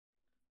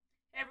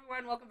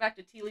Everyone, welcome back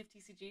to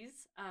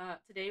tleaftcgs.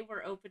 Today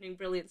we're opening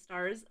Brilliant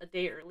Stars a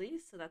day early,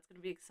 so that's going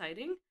to be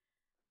exciting.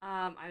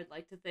 I would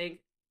like to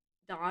thank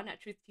Dawn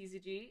at Truth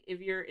TCG. If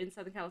you're in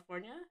Southern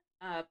California,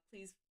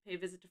 please pay a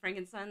visit to Frank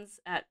and Sons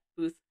at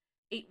booth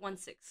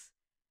 816.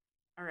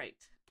 All right,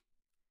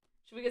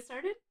 should we get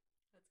started?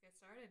 Let's get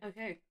started.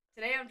 Okay,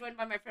 today I'm joined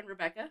by my friend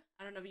Rebecca.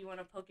 I don't know if you want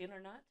to poke in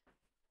or not.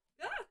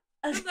 Ah!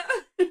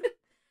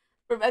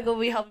 Rebecca will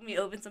be helping me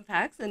open some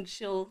packs, and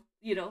she'll,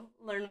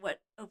 learn what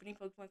opening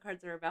Pokemon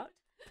cards are about.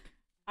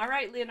 All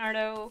right,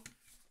 Leonardo,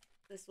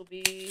 this will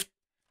be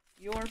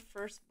your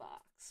first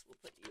box. We'll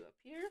put you up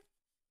here.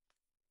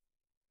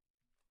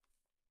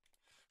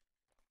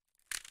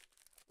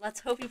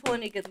 Let's hope you pull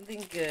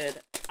anything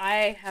good.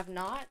 I have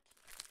not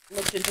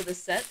looked into the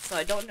set, so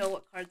I don't know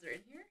what cards are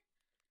in here.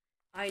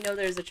 I know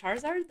there's a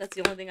Charizard. That's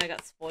the only thing I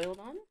got spoiled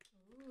on.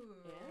 Ooh.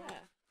 Yeah.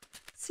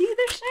 See,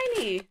 they're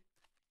shiny.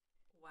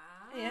 Wow.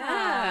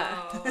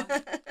 Yeah.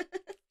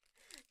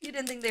 You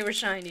didn't think they were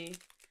shiny.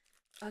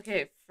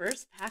 Okay,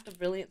 first pack of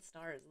Brilliant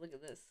Stars. Look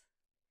at this.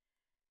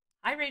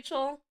 Hi,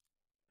 Rachel.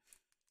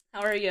 How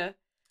are you?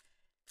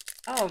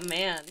 Oh,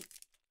 man.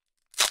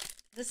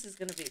 This is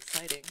going to be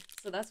exciting.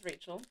 So that's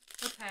Rachel.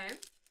 Okay.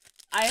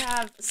 I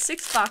have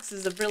 6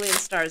 boxes of Brilliant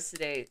Stars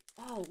today.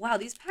 Oh, wow.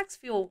 These packs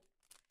feel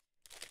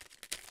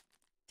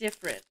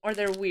different. Or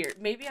they're weird.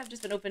 Maybe I've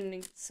just been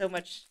opening so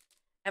much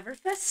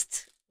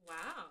Everfest.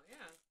 Wow, yeah.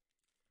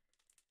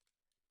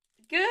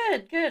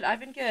 Good. I've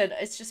been good.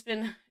 It's just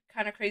been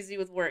kind of crazy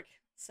with work.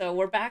 So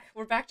we're back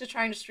to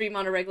trying to stream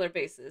on a regular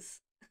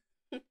basis.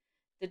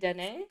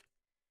 Dedenne,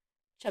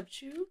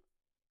 Chubchoo,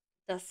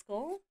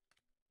 Duskull,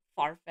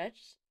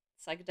 Farfetch.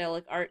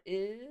 Psychedelic art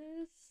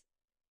is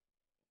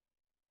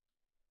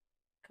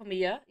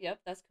Komiya.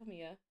 Yep, that's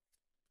Komiya.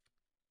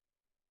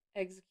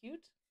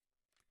 Execute.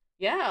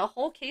 Yeah, a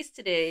whole case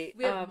today.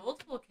 We have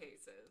multiple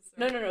cases.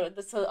 No.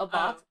 Right? So a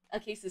box. A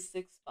case is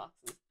 6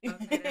 boxes.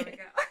 Okay, there we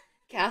go.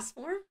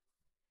 Castmore.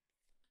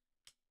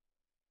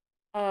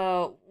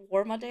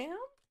 Wormadam?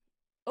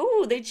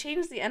 Oh, they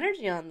changed the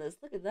energy on this.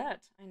 Look at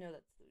that. I know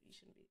that's you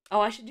shouldn't be.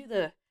 Oh, I should do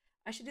the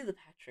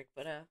Patrick,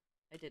 but I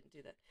didn't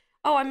do that.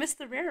 Oh, I missed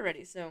the rare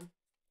already, so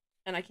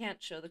and I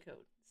can't show the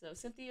code. So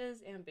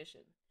Cynthia's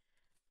Ambition.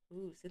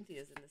 Ooh,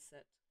 Cynthia's in this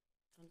set.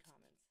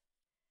 Uncommons.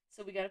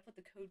 So we gotta put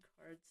the code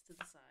cards to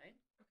the side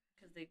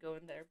because they go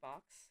in their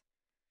box.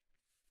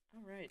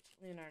 All right,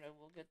 Leonardo,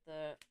 we'll get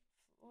the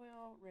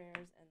foil,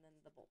 rares, and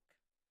then the bulk.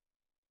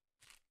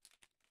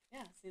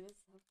 Yeah, see,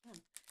 this is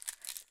fun.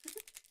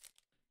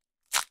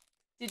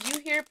 Did you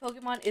hear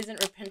Pokemon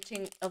isn't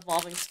repenting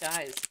Evolving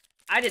Skies?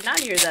 I did not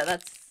hear that.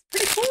 That's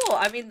pretty cool.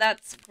 I mean,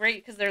 that's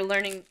great because they're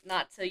learning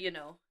not to,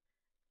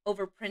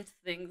 overprint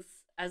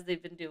things as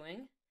they've been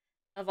doing.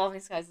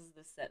 Evolving Skies is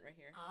this set right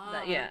here.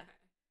 Oh, Yeah.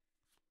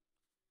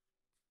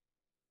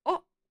 Okay.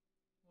 Oh,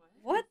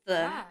 what the?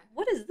 that?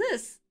 What is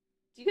this?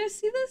 Do you guys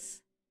see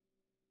this?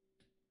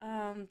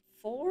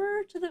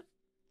 4 to the...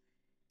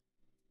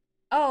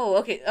 Oh,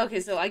 okay,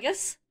 so I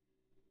guess...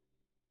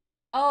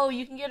 Oh,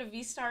 you can get a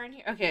V-Star in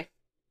here? Okay.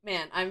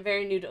 Man, I'm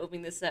very new to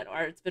opening this set,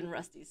 or it's been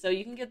rusty. So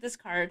you can get this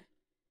card.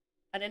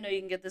 I didn't know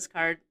you can get this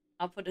card.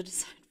 I'll put it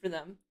aside for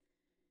them.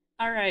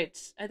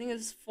 Alright, I think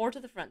it's 4 to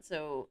the front,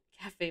 so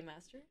Cafe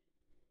Master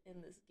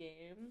in this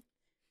game.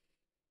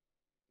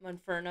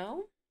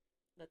 Monferno.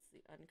 That's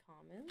the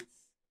uncommons.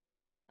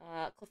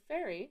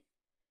 Clefairy.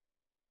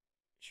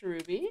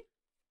 Cherubi.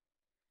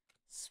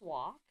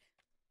 Swak.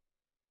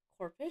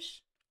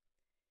 Corpish.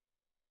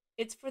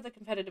 It's for the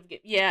competitive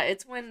game. Yeah,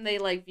 it's when they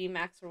like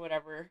VMAX or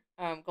whatever.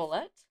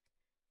 Golett.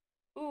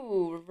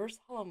 Ooh, reverse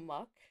hollow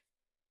muck.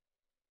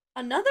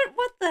 Another,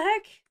 what the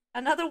heck?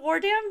 Another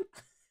Wardam?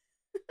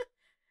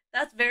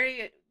 That's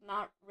very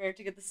not rare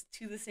to get this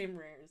 2 the same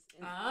rares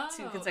in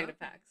 2 consecutive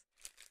packs.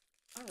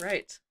 All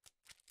right.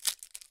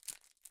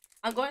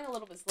 I'm going a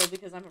little bit slow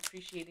because I'm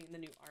appreciating the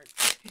new art.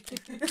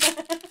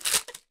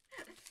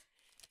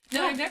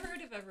 No, I've never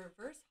heard of a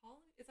reverse hollow.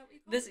 Is that what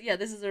you call This, it? yeah,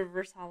 this is a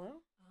reverse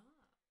hollow. Ah.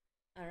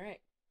 All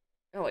right.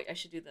 Oh wait, I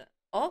should do that.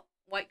 Oh,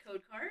 white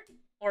code card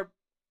or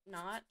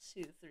not?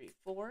 2, 3,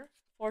 4,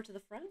 4 to the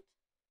front.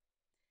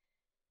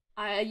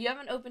 You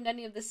haven't opened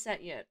any of this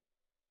set yet.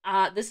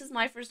 This is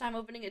my first time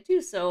opening it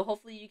too, so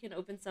hopefully you can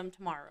open some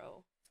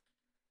tomorrow.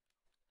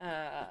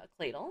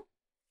 Claydol,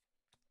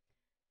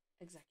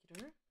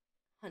 Executor,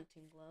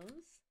 Hunting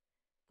Blows,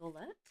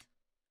 Golett,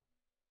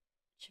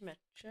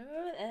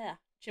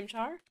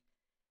 Chimchar,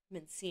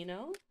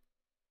 Mincino,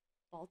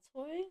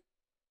 Baltoy.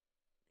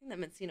 I think that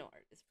Mincino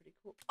art is pretty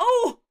cool.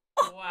 Oh!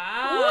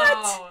 Wow.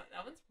 What?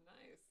 That one's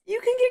nice.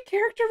 You can get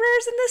character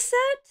rares in this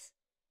set?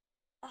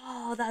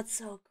 Oh, that's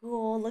so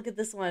cool. Look at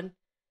this one.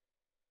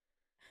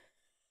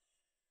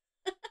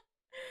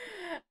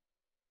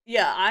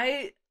 Yeah,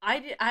 I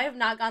have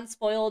not gotten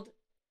spoiled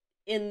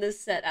in this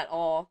set at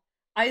all.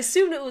 I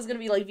assumed it was going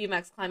to be like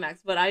VMAX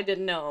Climax, but I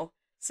didn't know.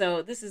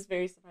 So this is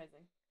very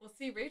surprising. Well,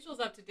 see, Rachel's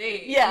up to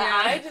date.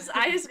 Yeah.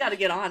 I just got to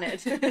get on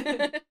it.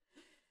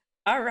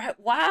 All right.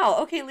 Wow.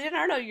 Okay,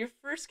 Leonardo, your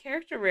first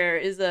character rare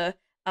is a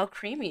Oh,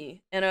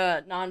 creamy and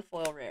a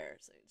non-foil rare,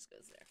 so it just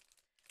goes there.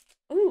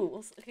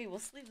 Ooh, okay, we'll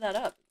sleeve that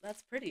up.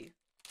 That's pretty.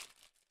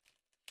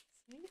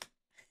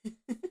 See?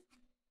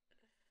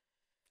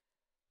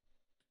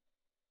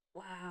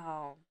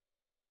 Wow,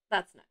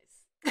 that's nice.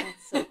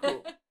 That's so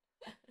cool.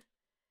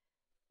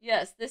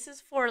 Yes, this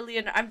is for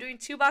Leonardo. I'm doing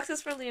 2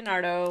 boxes for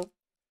Leonardo,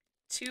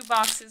 2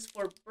 boxes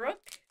for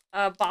Brooke,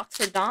 a box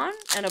for Don,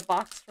 and a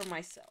box for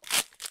myself.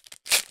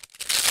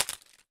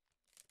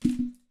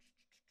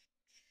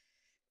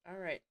 All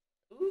right.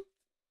 Ooh,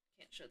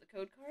 can't show the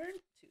code card.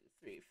 2,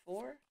 3,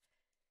 4.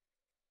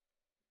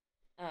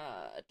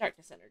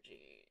 Darkness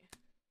Energy.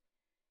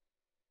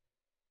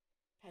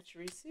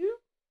 Pachirisu,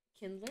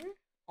 Kindler,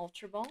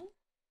 Ultra Ball,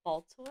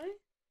 Ball Toy,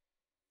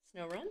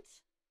 Snow Runt,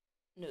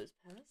 Nose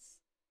Pass,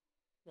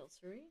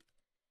 Milcery,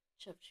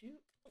 Chubchoo.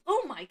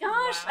 Oh my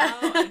gosh! Wow,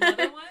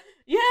 another one?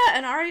 Yeah,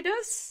 an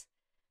Aridos.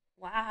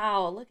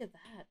 Wow, look at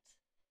that.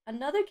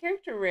 Another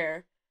character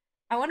rare.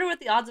 I wonder what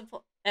the odds of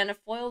and a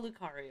foil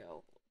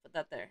Lucario. Put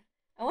that there.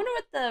 I wonder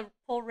what the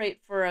pull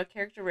rate for a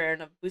character rare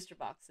in a booster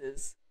box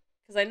is.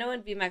 Because I know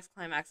in VMAX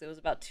Climax it was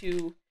about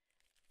two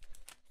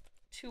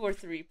or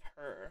three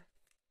per.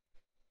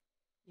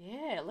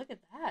 Yeah, look at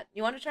that.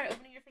 You want to try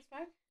opening your first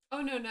pack?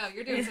 Oh, no,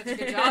 you're doing such a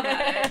good job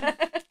at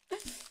it.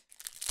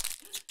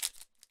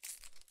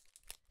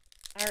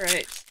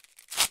 Alright.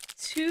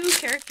 2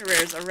 character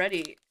rares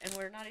already, and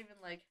we're not even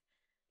like...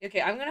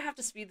 Okay, I'm gonna have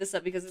to speed this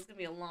up because it's gonna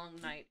be a long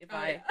night if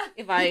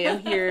if I am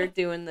here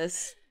doing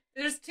this.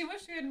 There's too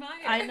much to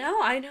admire. I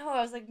know. I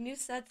was like, new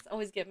sets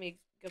always get me.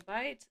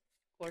 Gabite,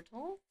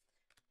 Quartal,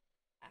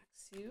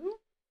 Axew,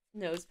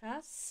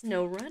 Nosepass,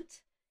 Snow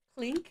Runt,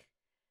 Clink,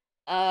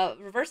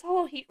 Reverse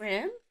Hollow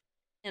Heatran,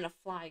 and a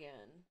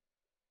Flygon.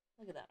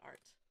 Look at that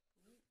art.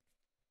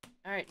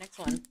 Alright, next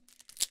one.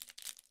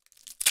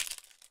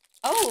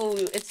 Oh,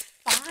 it's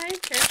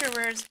 5 character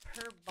rares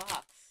per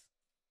box.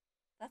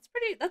 That's a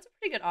pretty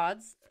good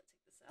odds. Let's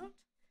take this out.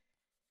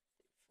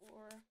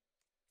 4.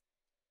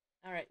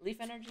 Alright, Leaf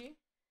Energy,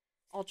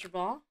 Ultra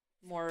Ball,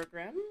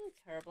 Morgrem,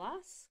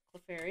 Carablast,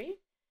 Clefairy,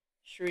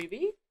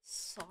 Shreeby,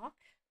 Sock,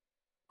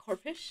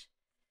 Corphish.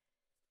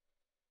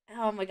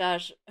 Oh my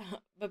gosh,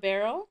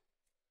 Babero,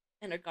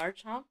 and a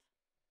Garchomp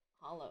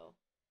Hollow.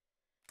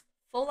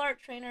 Full art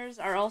trainers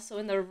are also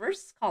in the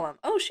reverse column.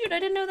 Oh shoot, I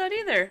didn't know that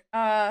either.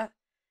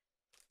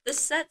 This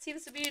set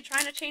seems to be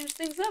trying to change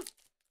things up.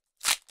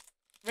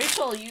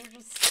 Rachel, you're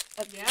just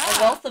a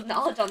wealth of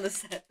knowledge on this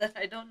set that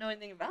I don't know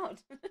anything about.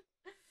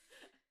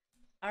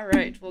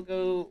 Alright, we'll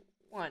go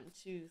 1,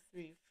 2,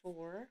 3,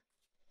 4.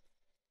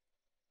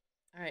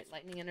 Alright,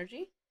 Lightning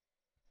Energy,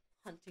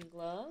 Hunting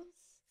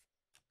Gloves,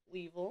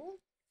 Weevil,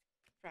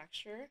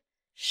 Fracture,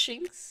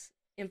 Shinx,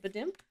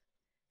 Impidimp,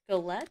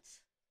 Golett,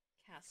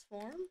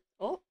 Castform,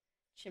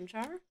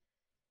 Chimchar,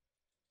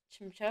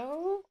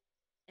 Chimcho,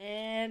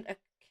 and a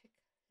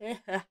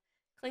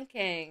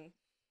Klinkang.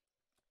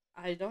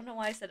 I don't know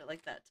why I said it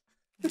like that.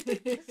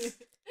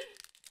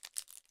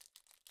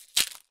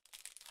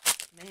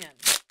 Man.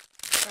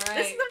 All right.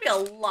 This is going to be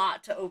a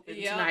lot to open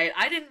tonight.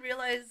 I didn't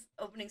realize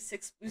opening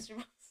 6 booster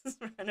boxes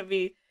were going to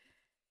be...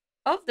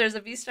 Oh, there's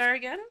a V-Star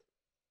again.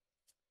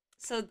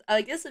 So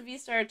I guess a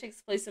V-Star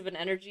takes place of an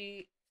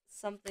energy,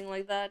 something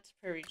like that.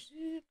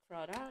 Perichu,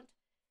 Crawdont,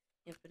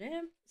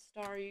 Impidimp,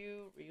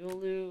 Staryu,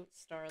 Riolu,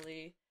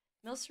 Starly,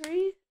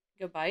 Milcery,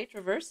 Gabite,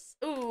 Reverse.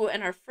 Ooh,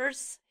 and our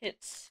first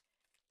hit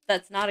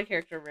that's not a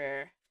character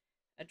rare.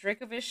 A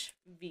Dracovish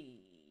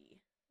V.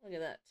 Look at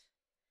that.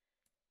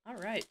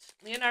 Alright.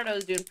 Leonardo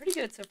is doing pretty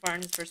good so far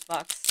in his first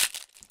box.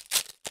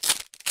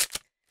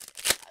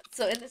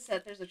 So in this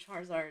set, there's a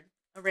Charizard.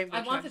 A Rainbow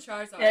I want the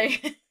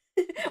Charizard. Yeah.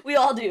 We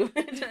all do.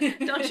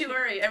 Don't you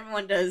worry.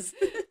 Everyone does.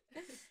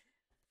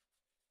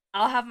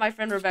 I'll have my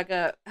friend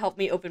Rebecca help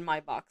me open my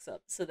box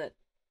up so that,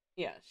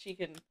 yeah, she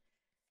can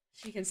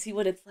see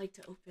what it's like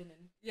to open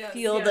and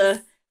feel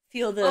the.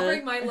 I'll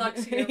bring my luck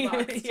to your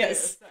box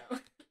yes. too. So.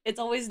 It's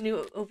always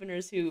new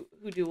openers who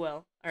do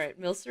well. All right,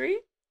 Milcery.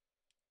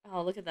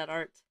 Oh, look at that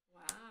art.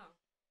 Wow.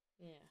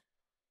 Yeah.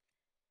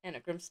 And a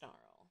Grimmsnarl.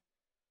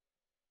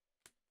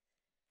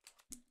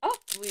 Oh,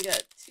 we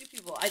got 2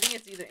 people. I think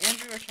it's either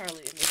Andrew or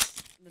Charlie in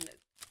this.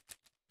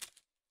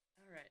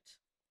 All right.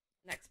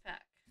 Next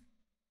pack.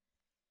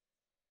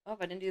 Oh,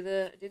 I didn't do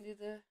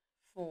the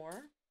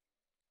 4.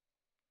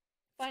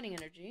 Fighting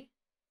Energy.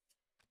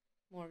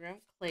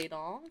 Morgrem,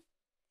 Claydol,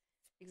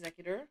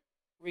 Executor,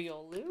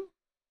 Riolu,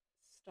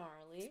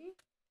 Starly,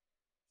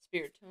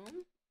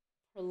 Spiritomb,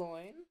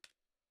 Purloin,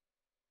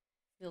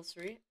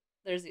 Milcery.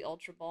 There's the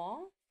Ultra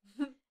Ball,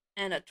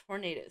 and a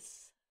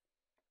Tornadus.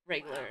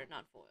 Regular,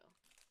 not foil.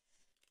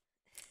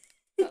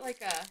 Is that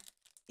like a...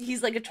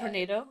 He's like a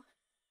tornado.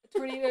 A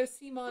tornado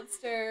sea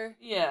monster.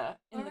 Yeah,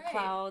 in the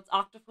clouds.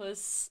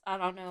 Octopus. I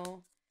don't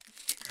know.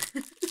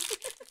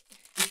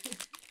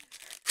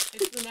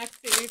 It's the next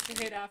series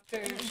to hit after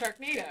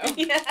Sharknado.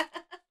 Yeah.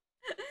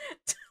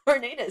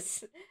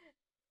 Tornadus.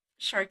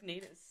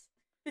 Sharknadus.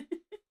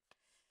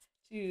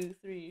 2,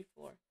 3,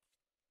 4.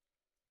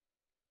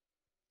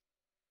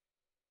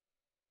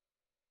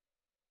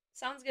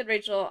 Sounds good,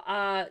 Rachel.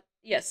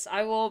 Yes,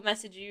 I will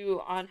message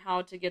you on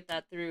how to get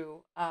that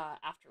through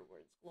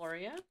afterwards.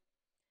 Gloria,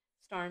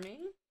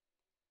 Starming,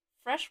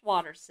 fresh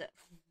water set.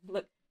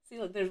 Look, see,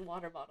 look, there's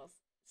water bottles.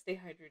 Stay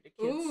hydrated,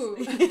 kids. Ooh.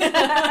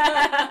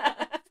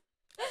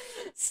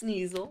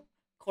 Sneasel,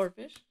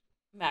 Corpish,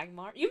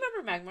 Magmar. You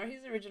remember Magmar?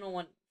 He's the original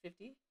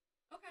 150.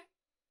 Okay.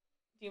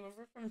 Do you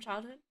remember from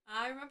childhood?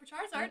 I remember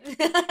Charizard.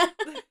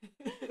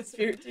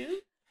 Spirit too.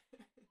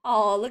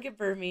 Oh, look at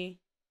Burmy.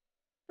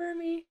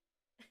 Burmy.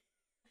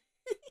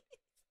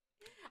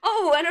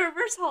 Oh, and a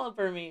reverse holo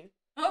Burmy.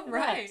 Oh,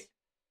 right.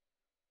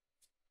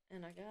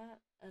 And I got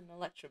an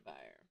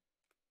Electrovire.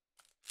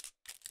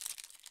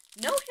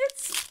 No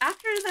hits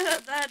after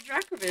that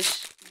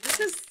Dracovish. This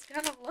is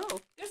kind of low.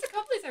 There's a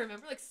couple these I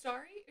remember, like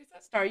Starry. Is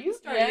that Staryu?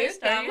 Staryu? Yeah,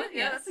 That Staryu. one, Yeah,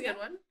 yes, that's a yeah. good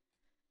one.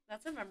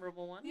 That's a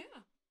memorable one.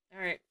 Yeah.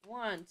 All right,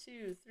 1,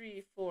 2,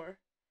 3, 4.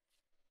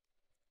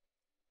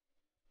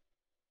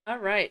 All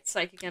right,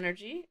 Psychic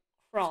Energy,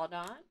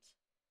 Crawdont,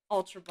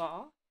 Ultra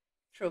Ball,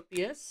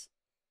 Tropius.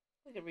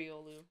 Look at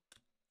Riolu.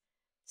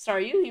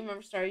 Staryu, you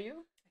remember Staryu? I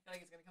feel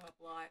like it's gonna come up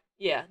a lot.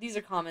 Yeah, these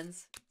are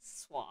commons.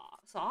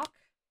 Sock,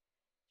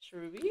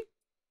 Cherubi,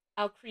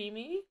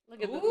 Alcremie.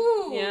 Look at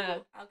Ooh. them. Yeah.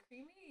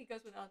 Alcremie. He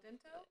goes with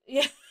Aldento.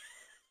 Yeah.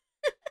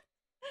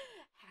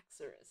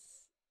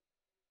 Haxorus.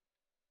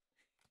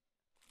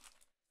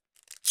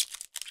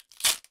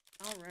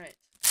 All right.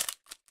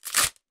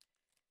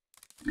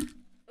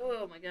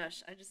 Oh my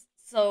gosh,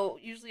 so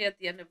usually at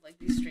the end of like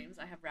these streams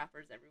I have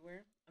wrappers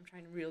everywhere. I'm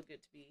trying real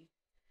good to be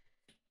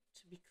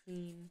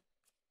clean,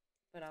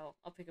 but I'll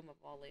pick them up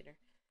all later.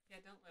 Yeah,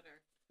 don't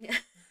litter.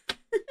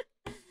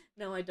 Yeah.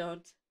 No, I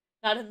don't.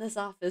 Not in this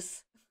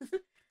office.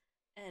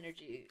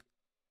 Energy.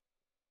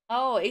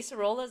 Oh,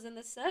 Acerola's in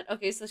this set?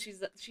 Okay, so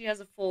she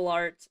has a full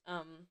art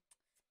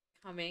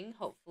coming.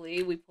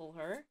 Hopefully we pull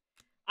her.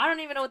 I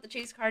don't even know what the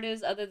chase card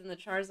is other than the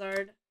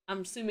Charizard.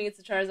 I'm assuming it's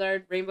a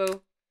Charizard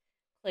Rainbow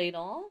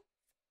Claydol.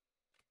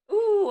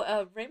 Ooh,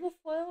 a Rainbow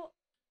Foil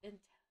and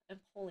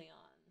Empoleon.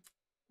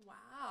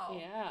 Wow.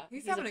 Yeah.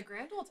 He's having a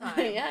grand old time.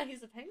 Yeah,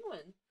 he's a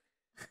penguin.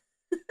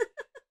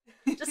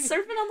 Just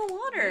surfing on the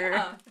water.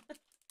 Yeah.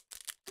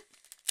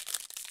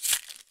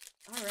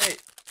 All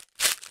right.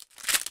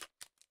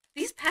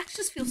 These packs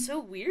just feel so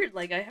weird.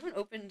 Like, I haven't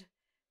opened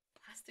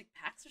plastic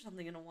packs or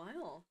something in a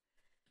while.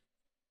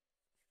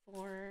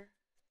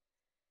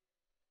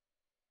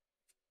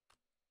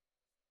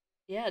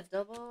 Yeah,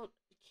 double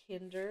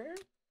Kinder.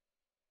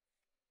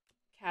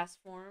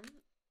 Castform.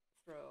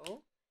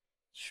 Throw.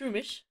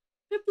 Shroomish.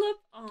 Piplup.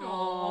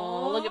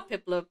 Oh, look at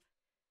Piplup.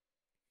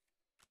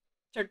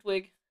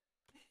 Turtwig.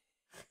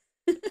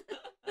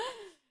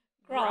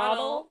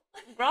 Groddle.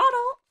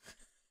 Groddle.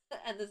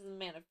 And this is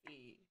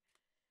Manaphy.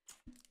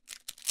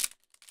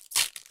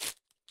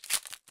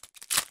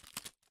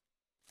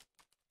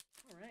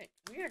 Alright.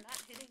 We're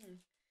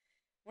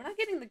not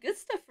getting the good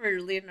stuff for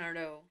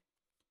Leonardo.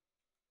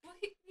 Well,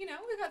 we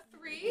got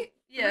three.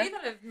 Yeah. 3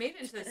 that have made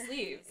it into the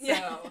sleeves. So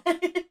Yeah.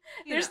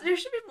 There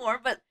should be more,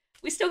 but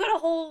we still got a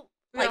whole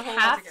We got a whole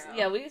lot half. to go.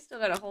 Yeah, we still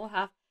got a whole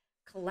half.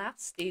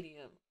 Collapse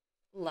Stadium.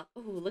 Ooh,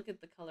 look at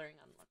the coloring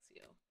on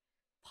Luxio.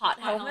 Pot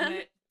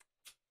helmet.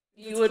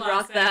 You It's would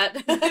rock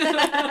classic.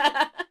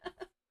 that.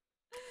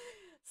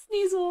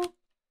 Sneasel.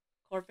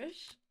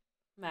 Corpish.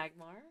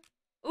 Magmar.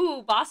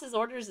 Ooh, Boss's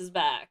Orders is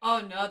back. Oh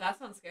no, that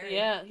sounds scary.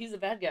 Yeah, he's a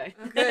bad guy.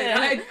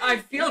 Good. I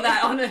feel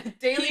that on a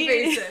daily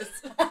basis.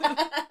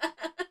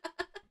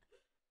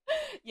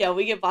 Yeah,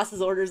 we get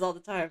Boss's Orders all the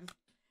time.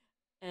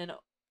 And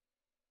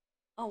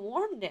a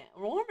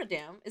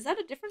Wormadam. Is that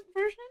a different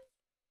version?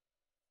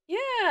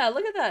 Yeah,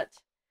 look at that.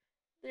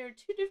 There are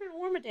 2 different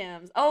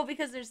Wormadams. Oh,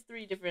 because there's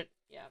 3 different.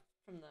 Yeah,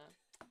 from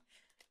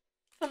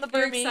the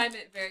Your Burmy.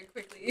 excitement very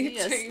quickly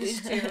Yes.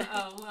 changed to,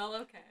 oh, well,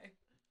 okay.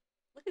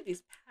 Look at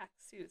these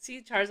packs too.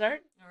 See Charizard?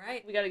 All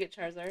right. We gotta get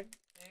Charizard.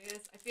 There he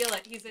is. I feel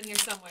it. He's in here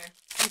somewhere.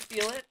 You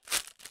feel it?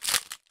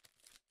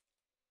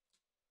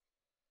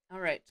 All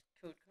right.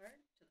 Code card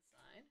to the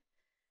side.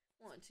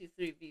 1, 2,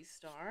 3. V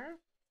star.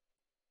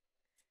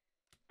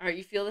 All right.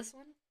 You feel this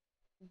one?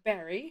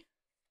 Barry.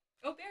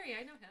 Oh, Barry,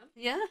 I know him.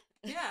 Yeah.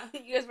 Yeah.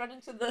 You guys run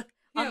into the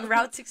Yeah, on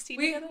Route 16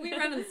 we together?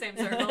 run in the same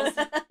circles.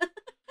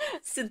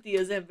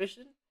 Cynthia's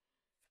Ambition.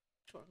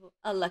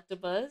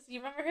 Electabuzz. You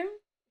remember him?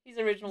 He's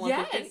original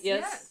Yes, 150.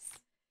 yes.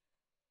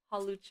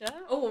 Halucha.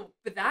 Oh,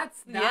 but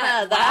that's that.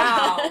 Yeah,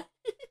 Wow.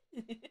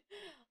 that.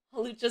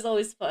 Halucha's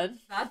always fun.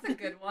 That's a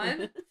good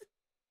one.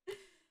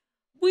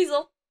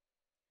 Weasel.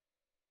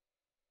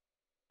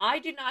 I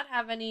do not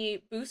have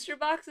any booster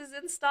boxes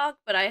in stock,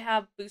 but I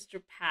have booster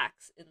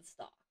packs in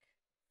stock.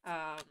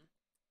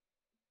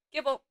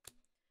 Gibble.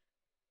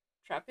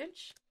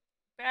 Trapinch.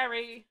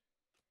 Barry.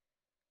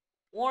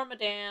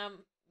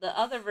 Wormadam. The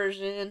other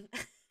version.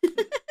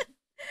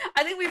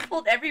 I think we've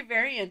pulled every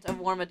variant of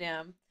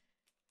Wormadam.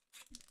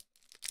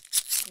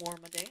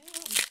 Wormadam.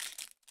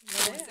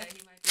 I would say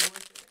he might be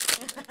worth it.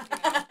 You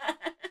know.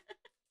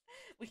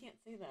 We can't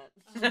say that.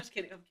 I'm just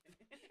kidding. I'm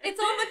kidding. It's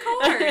on the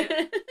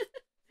card.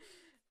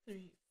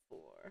 3,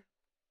 4.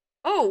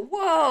 Oh,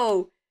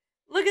 whoa!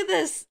 Look at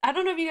this. I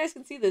don't know if you guys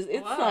can see this.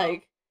 It's Whoa.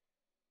 like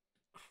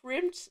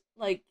crimped.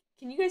 Like,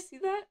 can you guys see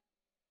that?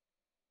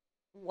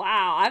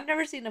 Wow, I've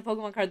never seen a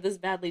Pokemon card this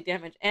badly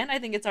damaged, and I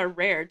think it's our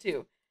rare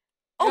too.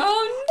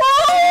 Oh,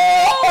 no!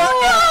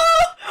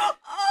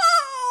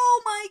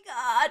 Oh my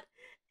god!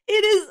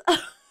 It is.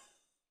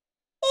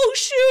 Oh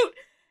shoot!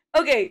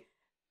 Okay.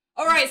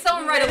 All right,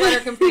 someone write a letter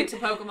complaint to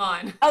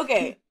Pokemon.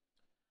 Okay.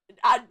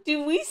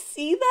 Do we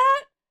see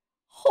that?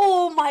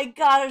 Oh my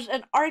gosh,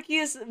 an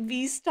Arceus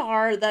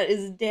V-Star that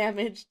is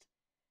damaged.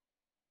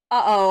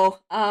 Uh-oh.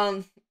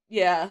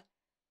 Yeah.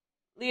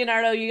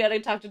 Leonardo, you gotta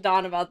talk to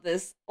Don about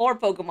this. Or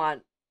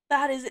Pokemon.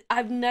 That is...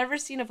 I've never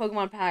seen a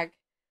Pokemon pack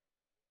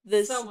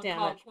this Someone damaged.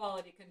 called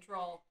quality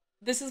control.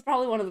 This is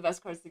probably one of the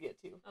best cards to get,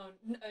 too. Oh,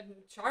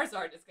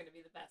 Charizard is going to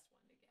be the best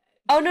one to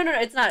get. Oh, no,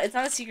 it's not. It's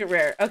not a secret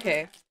rare.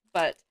 Okay,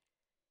 but...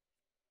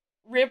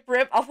 Rip.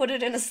 I'll put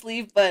it in a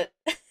sleeve, but...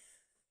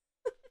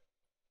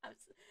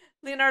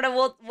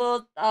 Leonardo,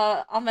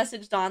 I'll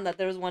message Don that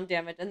there was one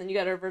damage, and then you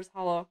got a reverse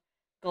hollow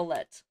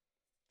Golett.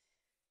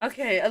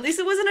 Okay, at least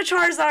it wasn't a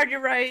Charizard,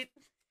 you're right.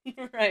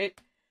 You're right.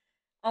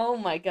 Oh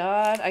my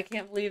god, I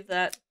can't believe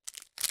that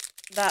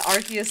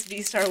Arceus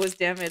V-Star was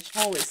damaged.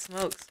 Holy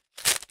smokes.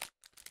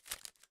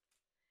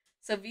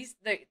 So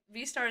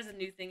V-Star is a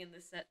new thing in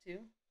this set,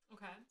 too.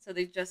 Okay. So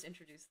they just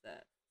introduced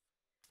that.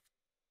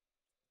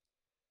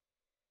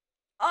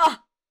 Oh!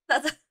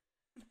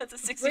 That's a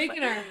 65.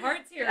 Breaking our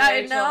hearts here,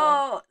 I Rachel.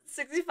 know.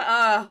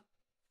 65.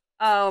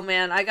 Oh,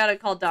 man. I gotta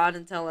call Don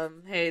and tell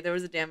him, hey, there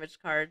was a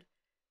damaged card.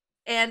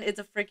 And it's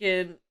a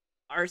freaking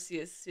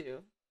Arceus,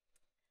 too.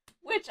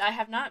 Which I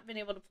have not been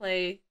able to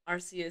play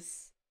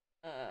Arceus,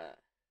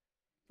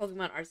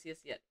 Pokemon Arceus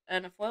yet.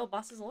 And a foil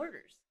boss's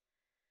orders.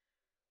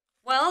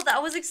 Well,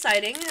 that was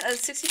exciting. A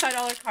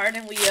 $65 card,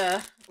 and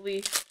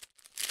we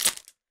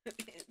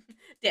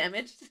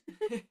damaged.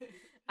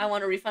 I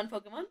want a refund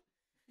Pokemon.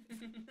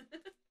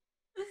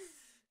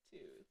 2,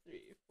 3,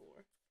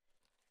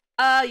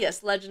 4.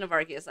 Yes, Legend of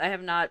Arceus. I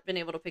have not been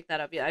able to pick that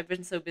up yet. I've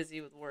been so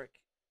busy with work.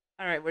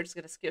 Alright, we're just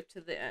gonna skip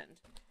to the end.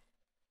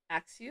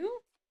 Axew?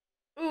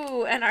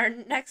 Ooh, and our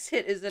next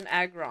hit is an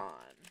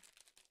Aggron.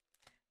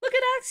 Look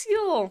at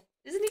Axew!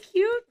 Isn't he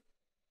cute?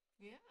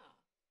 Yeah.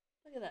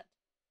 Look at that.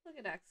 Look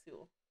at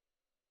Axew.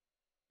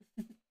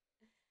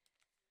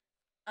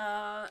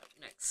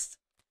 Next.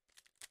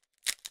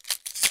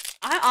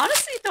 I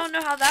honestly don't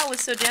know how that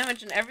was so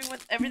damaged and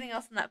everything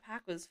else in that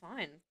pack was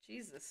fine.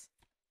 Jesus.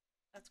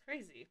 That's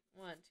crazy.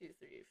 1, 2,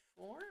 3,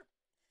 4.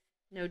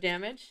 No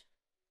damage.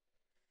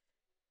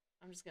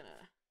 I'm just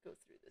gonna go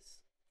through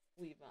this.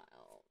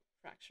 Weavile,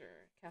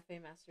 Fracture, Cafe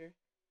Master.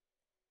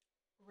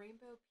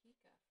 Rainbow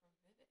Pika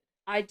from Vivid.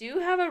 I do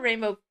have a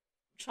Rainbow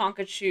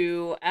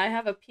Chonkachu. I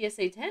have a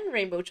PSA 10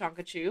 Rainbow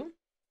Chonkachu.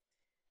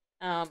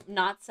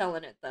 Not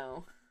selling it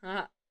though.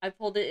 I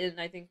pulled it in,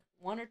 I think,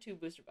 1 or 2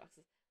 booster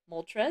boxes.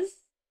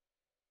 Moltres.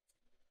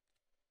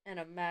 And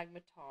a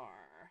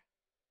Magnetar.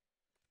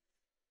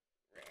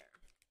 Rare.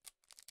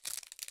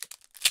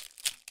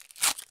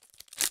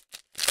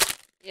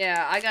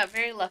 Yeah, I got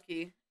very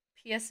lucky.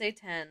 PSA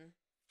 10.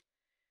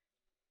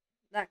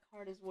 That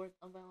card is worth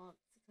about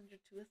 600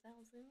 to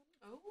 1,000.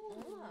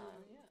 Oh.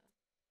 Yeah.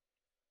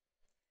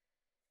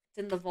 It's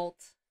in the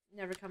vault.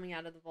 Never coming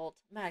out of the vault.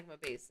 Magma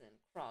Basin.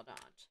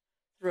 Crawdont.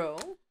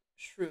 Throw.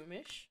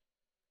 Shroomish.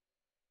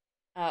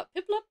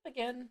 Piplup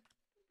again.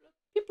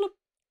 Piplup.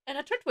 And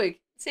a Turtwig.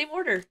 Same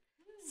order.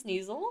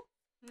 Sneasel.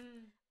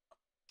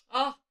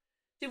 Oh.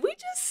 Did we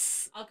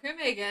just...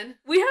 Alcremie again.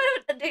 We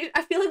had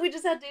I feel like we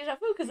just had deja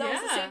vu because that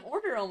was the Yeah. same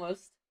order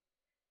almost.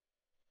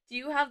 Do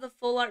you have the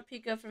full art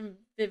Pika from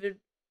Vivid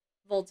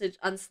Voltage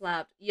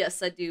unslabbed?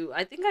 Yes, I do.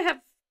 I think I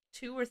have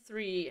 2 or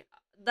 3.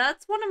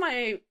 That's one of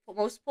my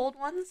most pulled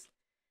ones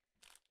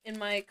in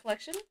my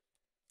collection.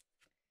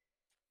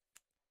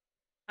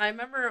 I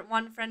remember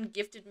one friend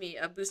gifted me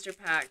a booster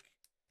pack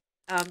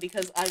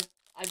because I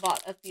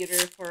bought a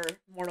theater for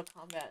Mortal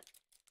Kombat.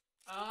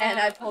 Oh. And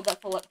I pulled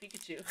that full art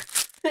Pikachu.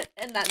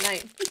 And that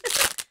night.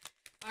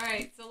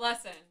 Alright, so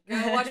lesson.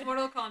 Go watch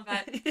Mortal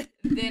Kombat,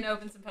 then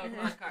open some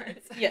Pokemon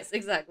cards. Yes,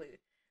 exactly.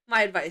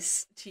 My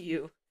advice to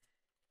you.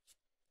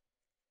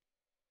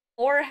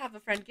 Or have a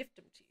friend gift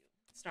them to you.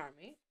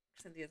 Starmie.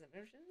 Cynthia's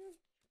immersion.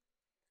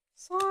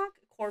 Sock.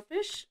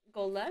 Corpish.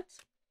 Golett.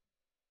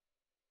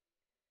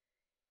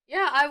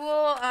 Yeah, I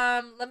will,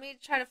 let me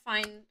try to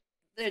find...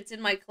 It's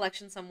in my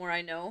collection somewhere,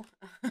 I know.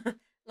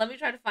 Let me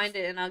try to find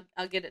it, and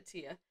I'll get it to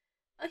you.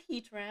 A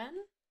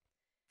Heatran.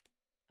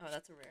 Oh,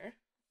 that's a rare.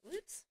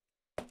 Oops.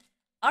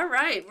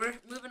 Alright, we're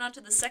moving on to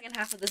the second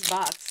half of this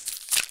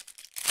box.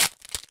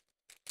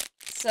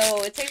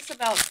 So, it takes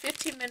about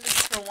 15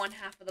 minutes for one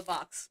half of the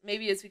box.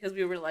 Maybe it's because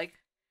we were, like,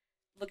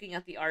 looking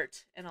at the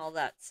art and all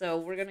that. So,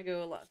 we're gonna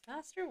go a lot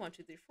faster. 1,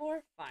 2, 3,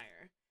 4.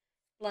 Fire.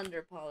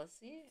 Blunder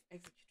Policy.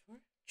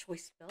 Executor.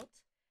 Choice Belt.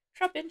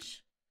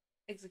 Trapinch.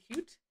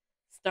 Execute.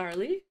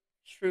 Starly.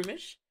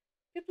 Shroomish.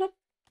 Piplup.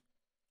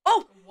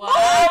 Oh! Wow.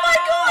 Oh my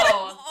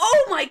god!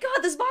 Oh my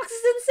god, this box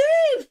is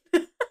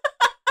insane!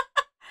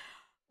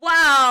 Wow,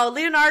 Wow,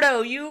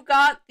 Leonardo, you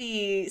got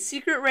the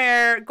secret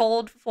rare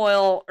gold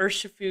foil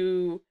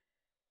Urshifu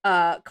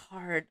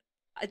card.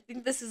 I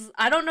think this is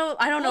I don't know.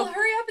 Well,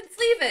 hurry up and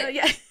sleeve it.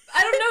 Yeah.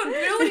 I don't know.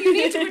 Build what you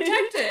need to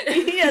protect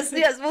it.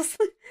 Yes.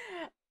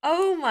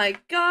 Oh my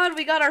god,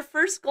 we got our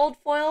first gold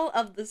foil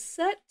of the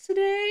set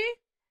today.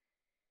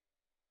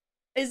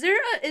 Is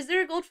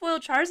there a gold foil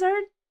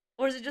Charizard?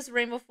 Or is it just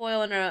rainbow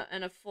foil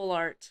and a full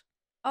art?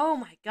 Oh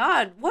my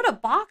god, what a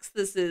box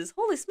this is.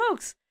 Holy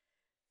smokes.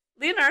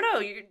 Leonardo,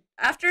 you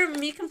after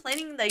me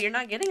complaining that you're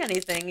not getting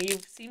anything, you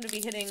seem to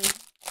be hitting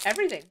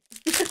everything.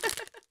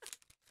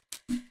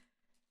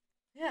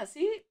 Yeah,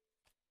 see?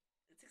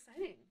 It's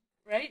exciting,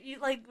 right? You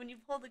like when you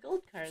pull the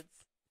gold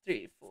cards.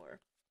 3,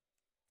 4.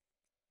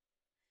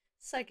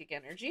 Psychic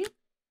Energy,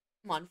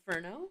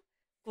 Monferno,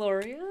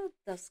 Gloria,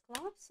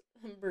 Dusclops,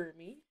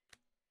 Burmy,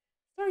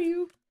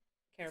 Staryu,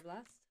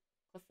 Carablast,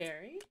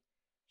 Clefairy,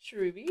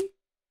 Cherubi.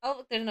 Oh,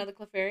 look, there's another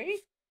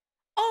Clefairy.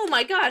 Oh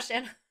my gosh,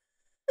 and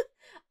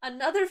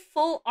another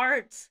full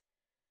art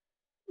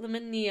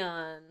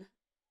Lumineon.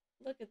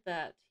 Look at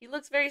that. He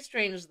looks very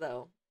strange,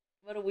 though.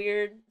 What a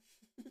weird...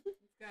 He's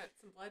got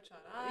some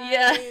bloodshot eyes.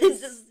 Yeah,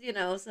 it's just, you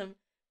know, some...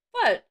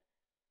 But,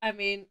 I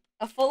mean,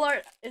 a full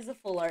art is a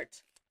full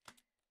art.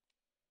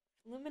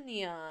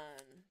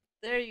 Lumineon.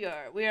 There you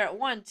are. We are at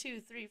 1,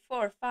 2, 3,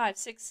 4, 5,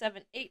 6,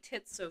 7, 8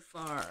 hits so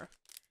far.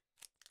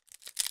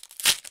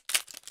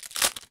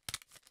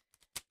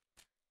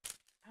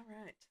 All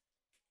right.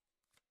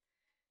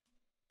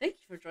 Thank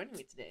you for joining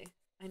me today.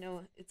 I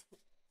know it's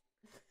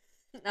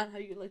not how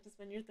you like to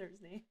spend your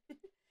Thursday.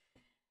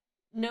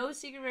 No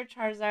secret rare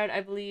Charizard, I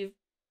believe.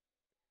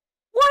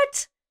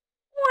 What?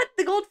 What?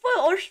 The gold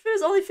foil Urshifu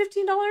is only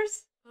 $15?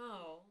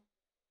 Oh.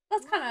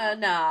 That's kind of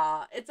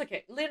nah. It's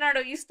okay.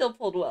 Leonardo, you still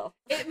pulled well.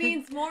 It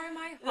means more in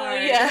my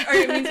heart. Yeah. Or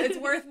it means it's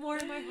worth more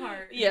in my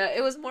heart. Yeah,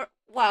 it was more.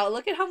 Wow,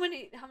 look at how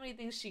many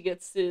things she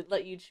gets to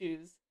let you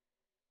choose.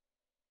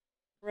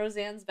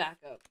 Roseanne's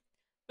backup.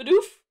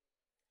 Bidoof.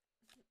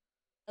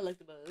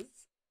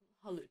 Electabuzz.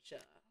 Hawlucha.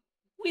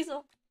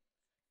 Weasel.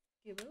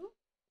 Gibbo.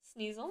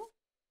 Sneasel.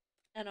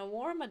 And a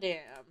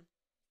Warmadam.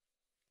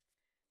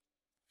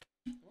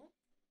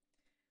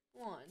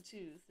 1, 2,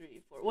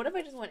 3, 4. What if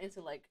I just went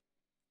into like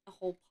a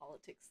whole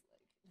politics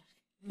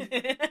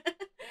like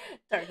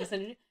darkness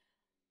energy?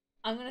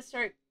 I'm gonna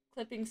start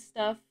clipping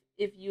stuff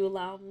if you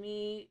allow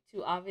me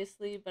to,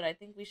 obviously, but I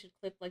think we should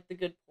clip like the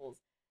good pulls.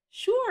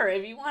 Sure,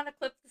 if you want to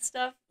clip the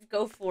stuff,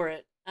 go for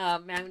it.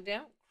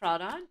 Magnemite,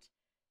 Crawdont.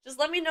 Just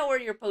let me know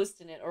where you're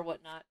posting it or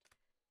whatnot.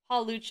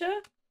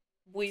 Hawlucha,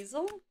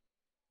 Weasel,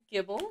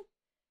 Gibble,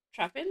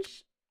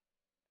 Trapinch,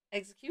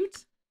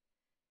 Execute,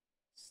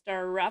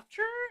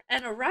 Staraptor,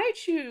 and a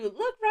Raichu.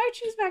 Look,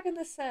 Raichu's back in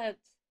the set.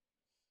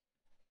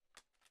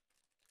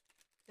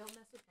 Don't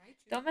mess with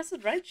Raichu. Don't mess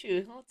with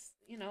Raichu.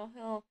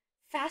 He'll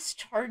fast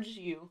charge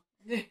you.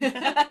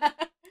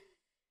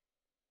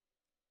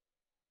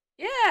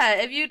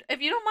 Yeah, if you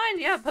don't mind,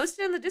 yeah, post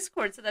it in the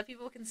Discord so that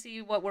people can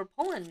see what we're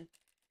pulling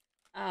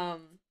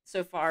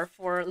so far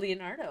for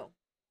Leonardo.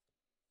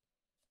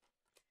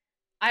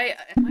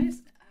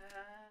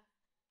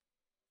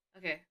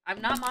 Okay,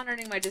 I'm not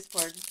monitoring my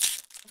Discord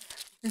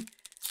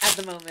at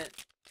the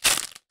moment.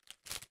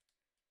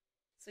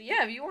 So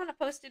yeah, if you want to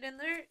post it in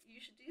there, you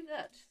should do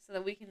that so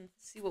that we can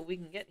see what we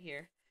can get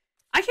here.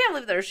 I can't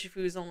believe that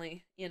Urshifu is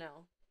only,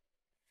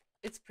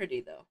 it's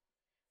pretty though.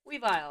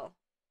 Weavile,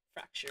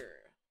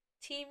 Fracture.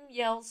 Team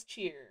yells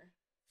cheer.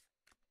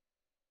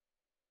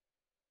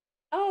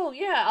 Oh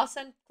yeah, I'll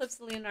send clips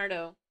to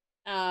Leonardo.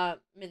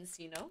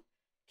 Mincino,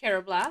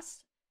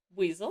 Carablast,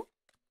 Weasel,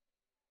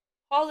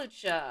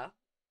 Hawlucha,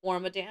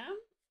 Warmadam,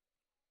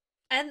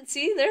 and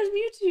see, there's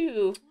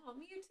Mewtwo. Oh,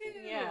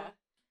 Mewtwo. Yeah.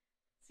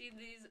 See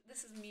these?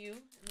 This is Mew,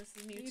 and this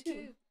is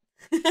Mewtwo.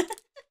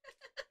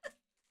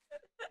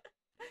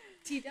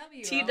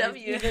 TW.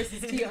 TW. This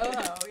is TOO.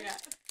 Yeah.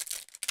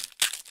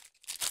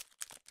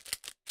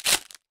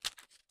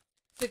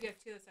 So you have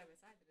two side by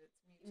side, but it's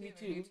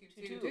Mewtwo.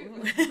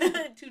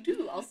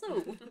 Two also.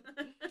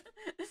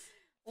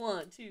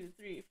 1, 2,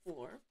 3,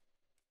 4.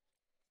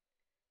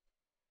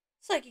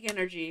 Psychic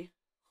Energy,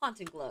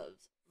 Haunting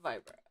Gloves,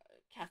 Vibra,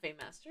 Cafe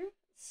Master,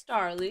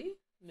 Starly,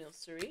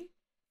 Milcery,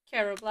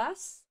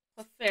 Carablast,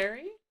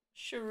 Clefairy,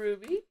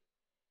 Cherubi,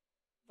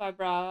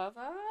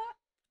 Vibrava,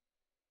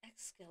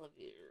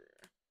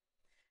 Excalibur.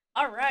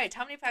 Alright,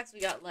 how many packs we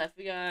got left?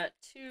 We got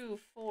 2,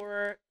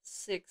 4,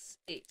 6,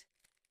 8.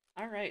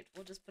 Alright,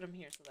 we'll just put them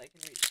here so that I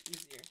can reach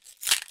easier.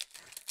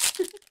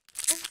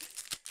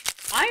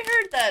 I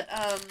heard that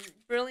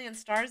Brilliant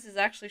Stars is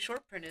actually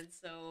short printed,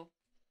 so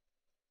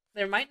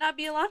there might not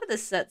be a lot of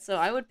this set, so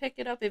I would pick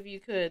it up if you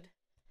could.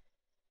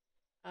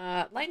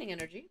 Lightning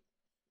Energy,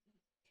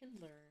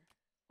 Kindler,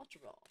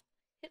 Ultra Ball,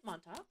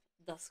 Hitmontop,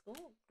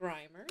 Duskull,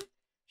 Grimer,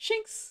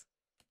 Shinx,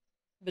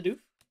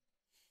 Bidoof,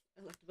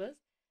 Electabuzz,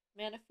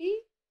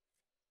 Manaphy,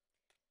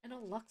 and a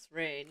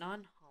Luxray,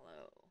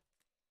 non-hollow.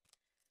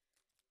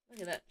 Look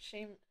at that.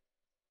 Shaman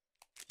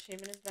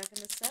is back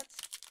in the set.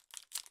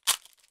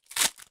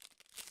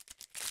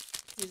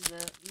 He's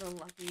the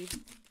lucky.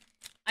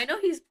 I know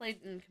he's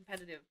played in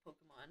competitive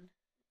Pokemon.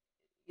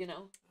 You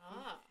know.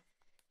 Ah.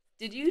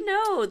 Did you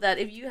know that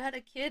if you had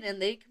a kid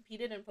and they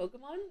competed in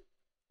Pokemon,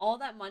 all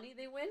that money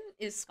they win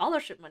is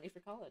scholarship money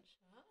for college.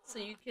 So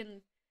you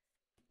can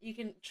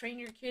train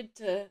your kid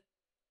to.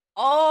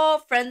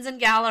 Oh, Friends and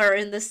Gala are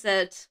in this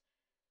set.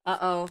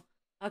 Uh-oh.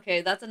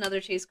 Okay, that's another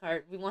chase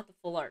card. We want the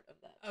full art of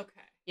that.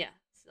 Okay. Yeah,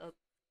 so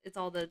it's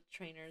all the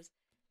trainers.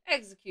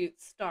 Execute,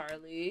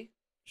 Starly,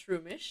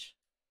 Shroomish,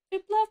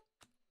 Piplup,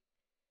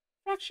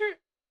 Fracture,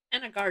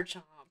 and a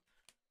Garchomp.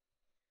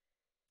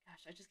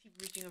 Gosh, I just keep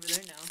reaching over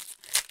there now.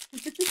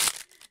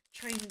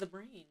 Train the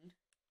brain.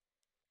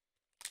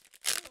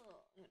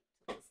 Oh, I'm going to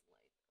tilt this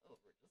light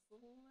over just a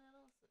little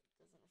so it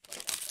doesn't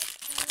reflect off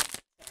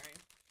that. Sorry.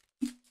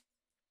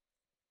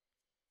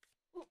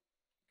 Oh,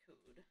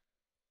 code.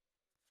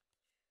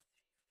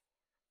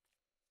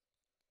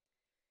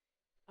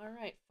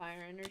 Alright,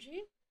 Fire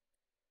Energy.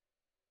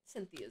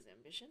 Cynthia's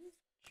Ambition.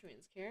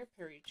 Shrin's Care.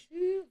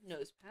 Parichu.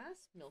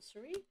 Nosepass.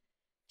 Milcery.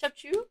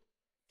 Chupchu.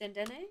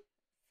 Dendene.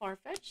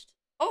 Farfetch'd.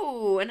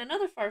 Oh, and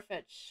another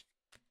Farfetch.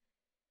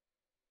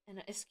 And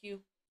an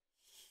Eskew.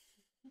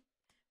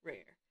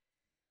 Rare.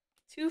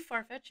 2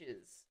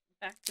 Farfetches.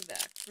 Back to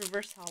back.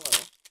 Reverse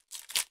Hollow.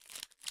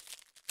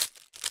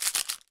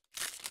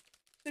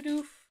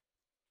 Kadoof.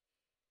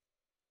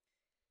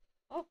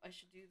 Oh, I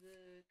should do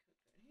the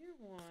code here.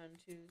 1,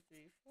 2,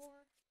 3,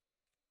 4.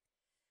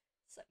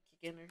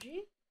 Psychic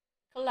Energy.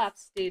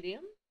 Collapse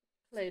Stadium.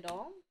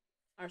 Claydol.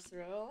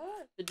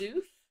 Arcerola.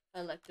 Bidoof.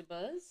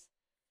 Electabuzz.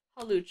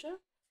 Halucha.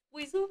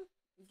 Weasel.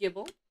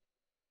 Gibble.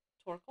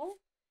 Torkoal.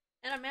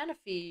 And a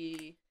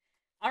Manaphy.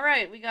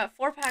 Alright, we got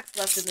 4 packs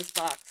left in this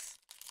box.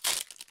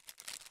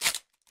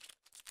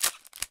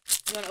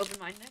 You want to open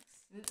mine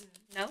next? Mm-mm.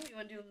 No? You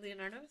want to do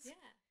Leonardo's? Yeah.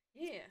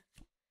 Yeah.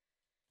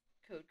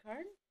 Code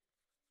card.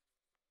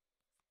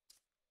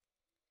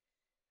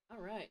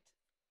 Alright.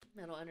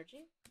 Metal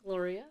Energy.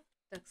 Gloria.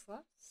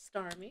 Dexla.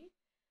 Starmie.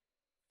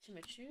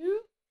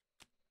 Chimichu.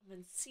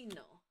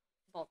 Mencino.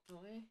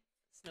 Baltoy.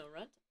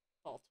 Snowrunt.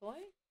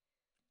 Baltoy.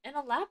 And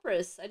a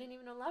Lapras. I didn't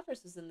even know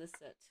Lapras was in this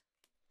set.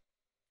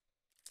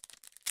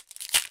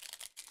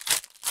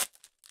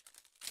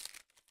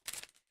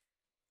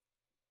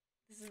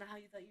 This is not how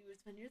you thought you would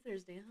spend your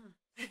Thursday, huh?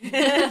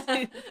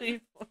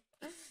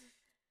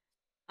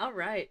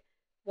 Alright.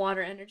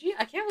 Water Energy.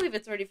 I can't believe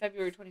it's already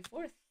February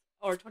 24th.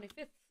 Or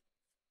 25th.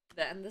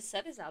 And this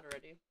set is out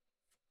already.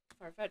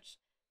 Farfetch.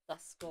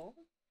 Duskull.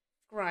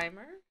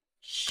 Grimer.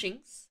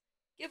 Shinx.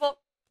 Gibble.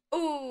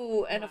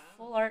 Ooh, and a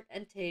full art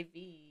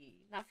Entei.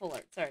 Not full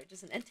art, sorry,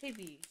 just an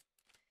Entei.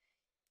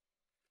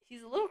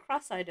 He's a little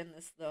cross-eyed in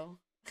this, though.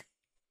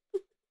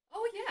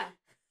 Oh, yeah.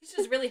 He's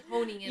just really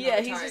honing in yeah,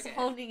 on the he's target. just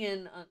honing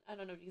in on, I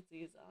don't know if you can see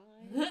his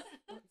eyes.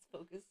 Let's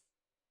focus.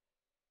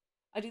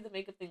 I do the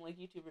makeup thing like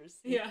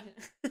YouTubers. Yeah.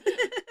 And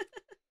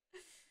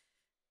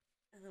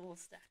then we'll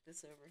stack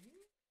this over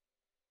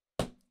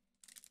here.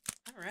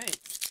 All right.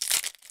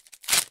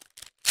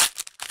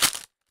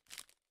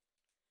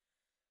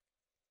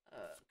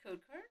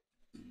 Code card.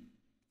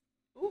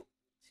 Ooh,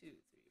 2, 3,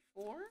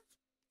 4.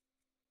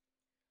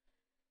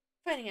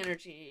 Fighting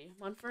Energy.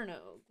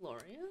 Monferno.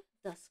 Gloria.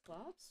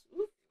 Dusclops.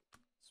 Ooh.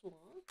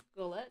 Swamp.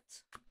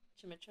 Golett.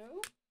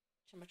 Chimichar.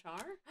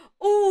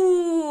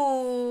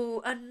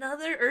 Ooh!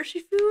 Another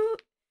Urshifu?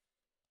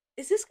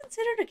 Is this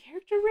considered a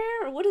character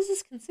rare, or what is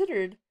this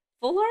considered?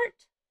 Full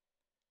art?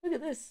 Look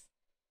at this.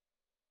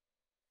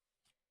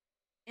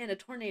 And a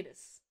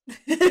Tornadus.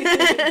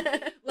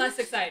 Less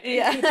exciting.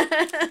 Yeah.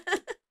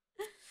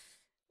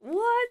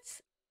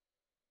 What?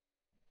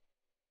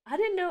 I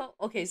didn't know.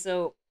 Okay,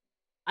 so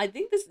I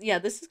think this. Yeah,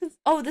 this is.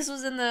 Oh, this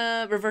was in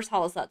the reverse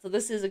holo slot, so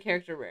this is a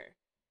character rare.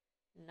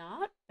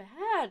 Not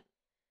bad.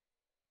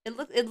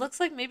 It looks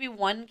like maybe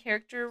 1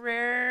 character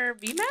rare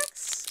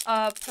VMAX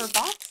per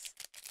box.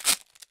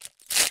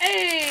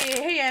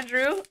 Hey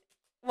Andrew,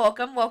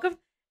 welcome.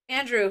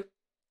 Andrew,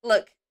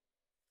 look.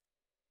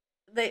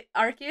 The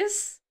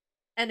Arceus,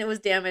 and it was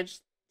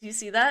damaged. Do you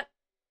see that?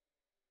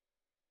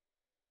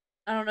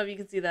 I don't know if you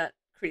can see that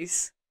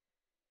crease.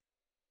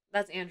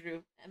 That's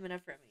Andrew.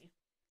 MNF Remy.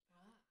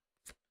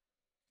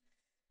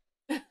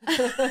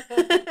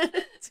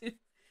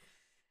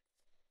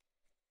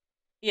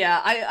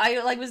 Yeah,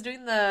 I like was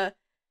doing the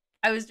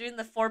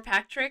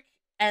 4-pack trick,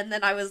 and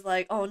then I was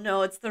like, oh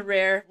no, it's the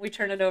rare. We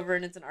turn it over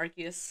and it's an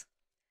Arceus.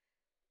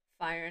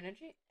 Fire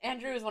Energy.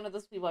 Andrew is one of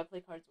those people I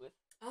play cards with.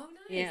 Oh,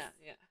 nice.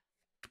 Yeah.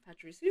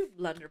 Patricio,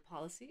 Blunder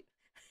Policy.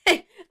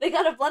 Hey, they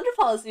got a Blunder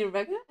Policy,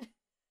 Rebecca.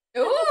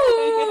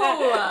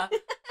 Ooh!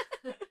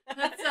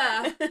 That's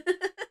a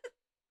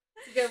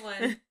good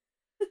one.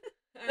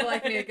 I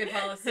like me a good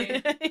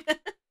policy.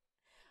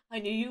 I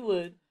knew you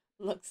would.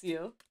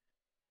 Luxio.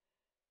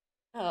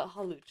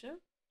 Halucha.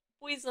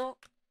 Weasel.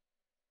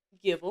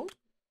 Gibble.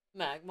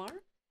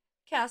 Magmar.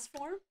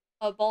 Castform.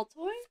 A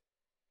Baltoy.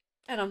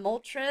 And a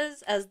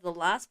Moltres as the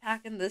last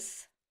pack in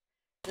this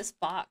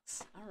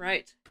box.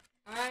 Alright.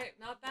 Alright,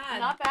 not bad.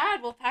 Not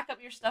bad. We'll pack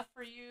up your stuff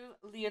for you,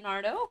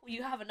 Leonardo.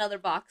 You have another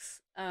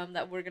box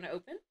that we're going to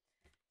open.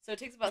 So it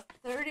takes about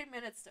 30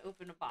 minutes to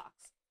open a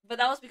box. But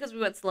that was because we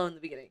went slow in the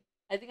beginning.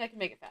 I think I can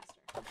make it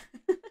faster.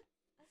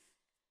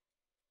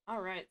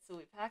 Alright, so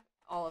we packed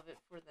all of it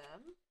for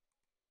them.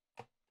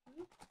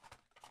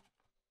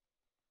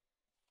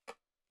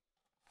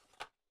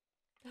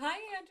 Hi,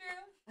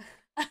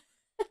 Andrew.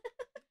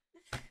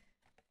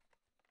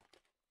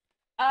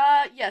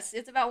 Yes,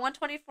 it's about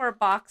 $120 for a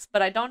box,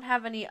 but I don't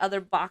have any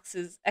other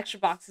extra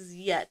boxes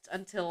yet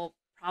until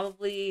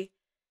probably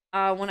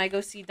when I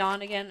go see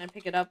Dawn again and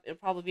pick it up. It'll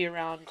probably be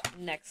around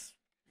next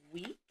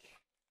week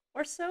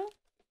or so.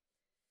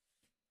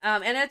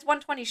 And it's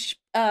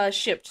 $120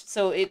 shipped,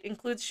 so it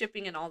includes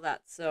shipping and all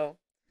that. So,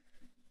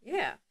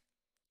 yeah.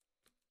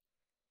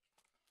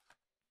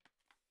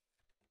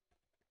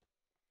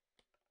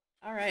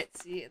 All right,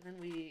 see, and then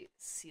we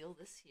seal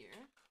this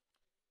here.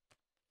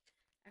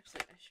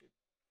 Actually, I should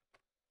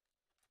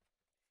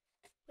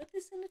put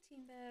this in a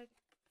team bag.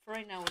 For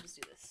right now, we'll just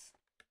do this.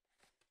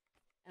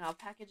 And I'll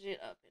package it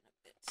up in a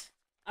bit.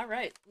 All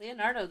right,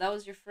 Leonardo, that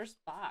was your first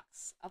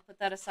box. I'll put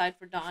that aside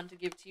for Dawn to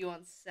give to you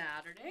on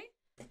Saturday.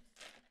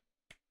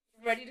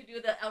 Ready to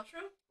do the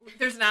outro?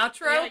 There's an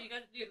outro? Yeah, you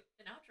gotta do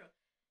an outro.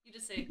 You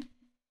just say,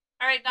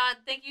 all right, Dawn,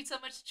 thank you so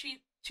much to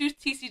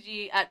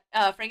TCG at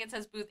Frank and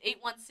Sons booth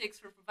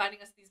 816 for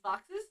providing us these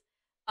boxes.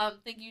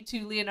 Thank you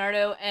to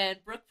Leonardo and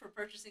Brooke for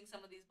purchasing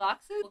some of these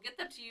boxes. We'll get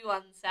them to you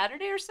on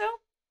Saturday or so.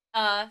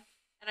 And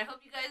I hope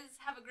you guys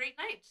have a great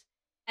night.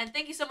 And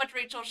thank you so much,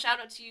 Rachel. Shout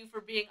out to you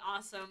for being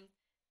awesome,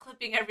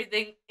 clipping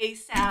everything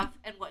ASAP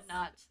and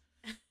whatnot.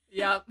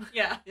 Yep.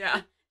 Yeah.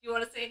 Yeah. You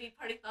want to say any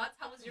parting thoughts?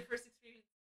 How was your first experience?